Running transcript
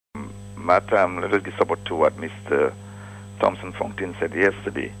Matt, let us get support to what Mr. Thompson Fountain said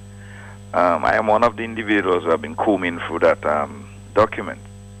yesterday. I am one of the individuals who have been combing through that document.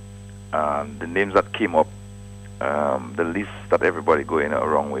 The names that came up, the list that everybody going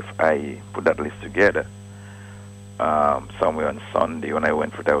around with, I put that list together. Somewhere on Sunday when I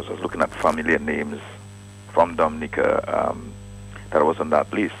went for that, I was just looking at familiar names from Dominica that was on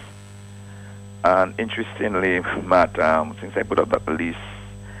that list. And interestingly, Matt, since I put up that list,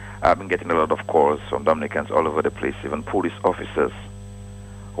 I've been getting a lot of calls from Dominicans all over the place, even police officers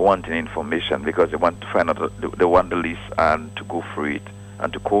wanting information because they want to find out, they want the list and to go through it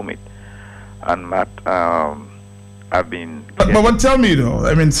and to comb it. And Matt, I've been... But tell me though,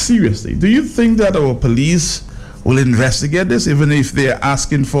 I mean seriously, do you think that our police will investigate this even if they're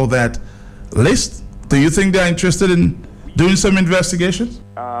asking for that list? Do you think they're interested in doing some investigations?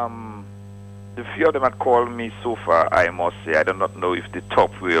 The few of them had called me so far, I must say. I do not know if the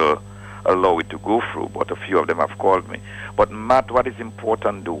top will allow it to go through, but a few of them have called me. But Matt, what is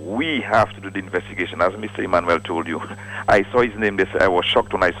important, we have to do the investigation. As Mr. Emmanuel told you, I saw his name there. I was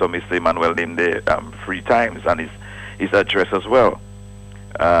shocked when I saw Mr. Emmanuel name there 3 times and his address as well.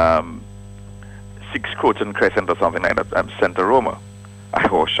 6 Croton Crescent or something like that, Santa Roma. I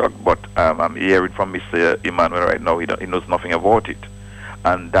was shocked, but I'm hearing from Mr. Emmanuel right now, he knows nothing about it.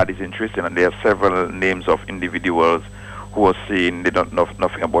 And that is interesting, and there are several names of individuals who are saying they don't know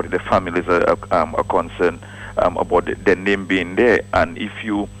nothing about it. The families are concerned about their name being there. And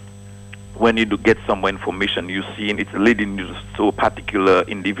when you do get some more information, you see it's leading you to a particular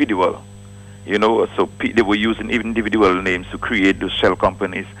individual. You know, so they were using individual names to create those shell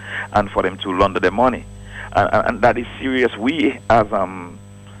companies and for them to launder their money. And that is serious. We, as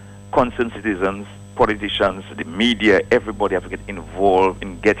concerned citizens, politicians, the media, everybody have to get involved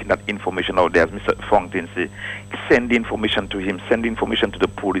in getting that information out there. As Mr. Fountain said, send the information to him, send the information to the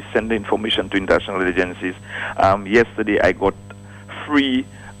police, send the information to international agencies. Yesterday, I got 3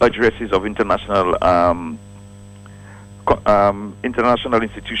 addresses of international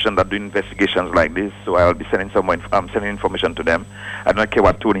institutions that do investigations like this. So I'll be sending sending information to them. I don't care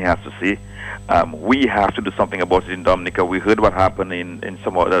what Tony has to say. We have to do something about it in Dominica. We heard what happened in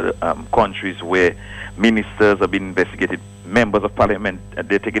some other countries where ministers have been investigated, members of parliament,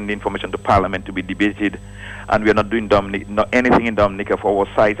 they're taking the information to parliament to be debated, and we are not doing anything in Dominica for our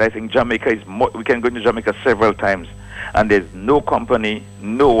size. I think Jamaica is we can go into Jamaica several times, and there's no company,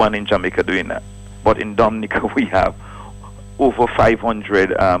 no one in Jamaica doing that. But in Dominica, we have over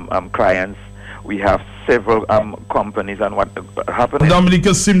 500 clients. We have several companies, and what happened.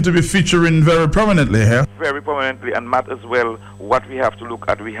 Dominica seem to be featuring very prominently here. Very prominently, and Matt as well. What we have to look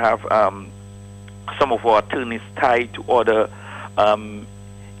at, we have some of our attorneys tied to other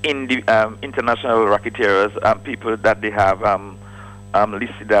international racketeers, people that they have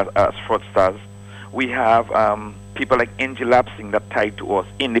listed as fraudsters. We have people like Angel Lapsing that tied to us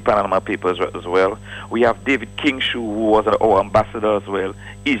in the Panama Papers as well. We have David Kingshoe, who was our ambassador as well,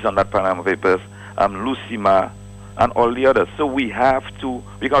 is on that Panama Papers. Lucima, and all the others. So we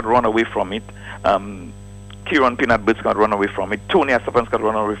can't run away from it. Kieran Peanut Butts can't run away from it. Tony Astapans can't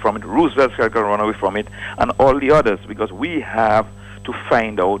run away from it. Roosevelt can't run away from it, and all the others, because we have to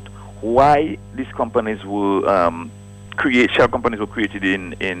find out why these companies will shell companies were created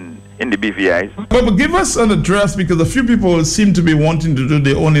in the BVIs. But give us an address, because a few people seem to be wanting to do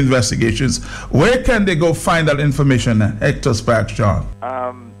their own investigations. Where can they go find that information, Hector Sparks, John?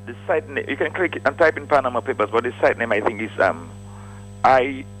 The site name, you can click and type in Panama Papers, but the site name I think is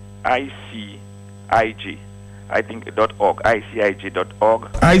ICIG, I think .org,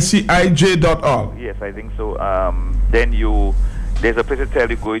 ICIG.org. ICIJ.org. Yes, I think so. Then there's a place to tell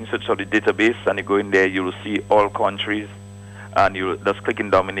you go in search of the database, and you go in there, you will see all countries, and you just click in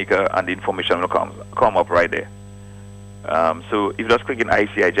Dominica, and the information will come up right there. So if you just click in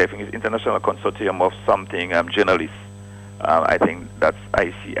ICIJ, I think it's International Consortium of something journalists. I think that's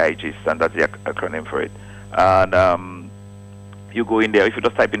ICIG, and that's the acronym for it. And you go in there, if you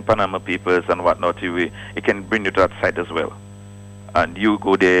just type in Panama Papers and whatnot, it can bring you to that site as well. And you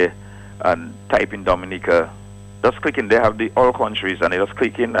go there and type in Dominica. Just click in, they have all countries, and you just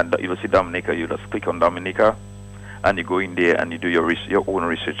click in, and you will see Dominica. You just click on Dominica, and you go in there, and you do your own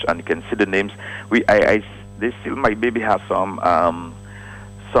research, and you can see the names. They still might maybe have some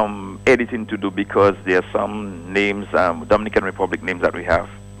editing to do, because there are some names, Dominican Republic names that we have,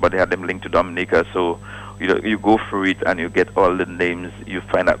 but they have them linked to Dominica. So you go through it and you get all the names you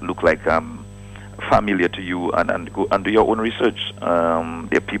find that look like familiar to you, and go and do your own research. There are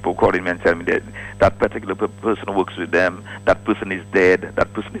people calling me and telling me that particular person works with them, that person is dead,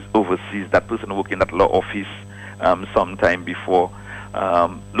 that person is overseas, that person worked in that law office sometime before.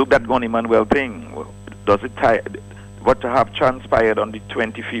 Look, that Gun Emmanuel thing. Does it tie? What have transpired on the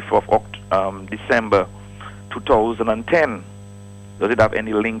 25th of December 2010? Does it have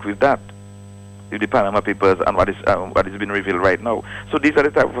any link with that? With the Panama Papers and what is being revealed right now? So these are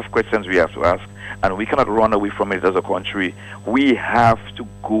the type of questions we have to ask, and we cannot run away from it as a country. We have to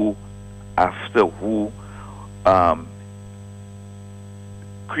go after who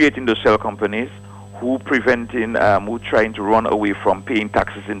creating those shell companies, who preventing, who trying to run away from paying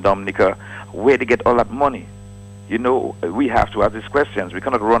taxes in Dominica, where they get all that money. You know, we have to ask these questions. We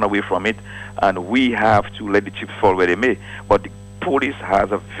cannot run away from it, and we have to let the chips fall where they may. But the police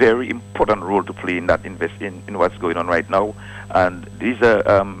has a very important role to play in that in what's going on right now, and these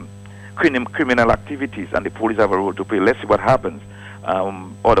are criminal activities, and the police have a role to play. Let's see what happens.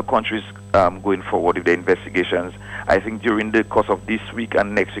 Other countries going forward with their investigations. I think during the course of this week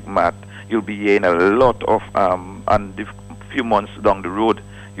and next week, Matt, you'll be hearing a lot of, and a few months down the road,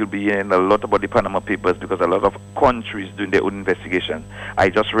 you'll be hearing a lot about the Panama Papers, because a lot of countries doing their own investigation. I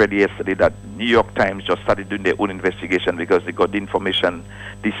just read yesterday that New York Times just started doing their own investigation because they got the information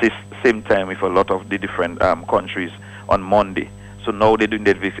the same time with a lot of the different countries on Monday. So now they're doing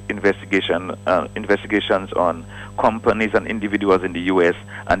their investigations on companies and individuals in the U.S.,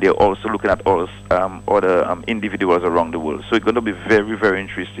 and they're also looking at all other individuals around the world. So it's going to be very, very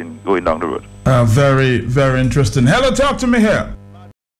interesting going down the road. Very, very interesting. Hello, talk to me here.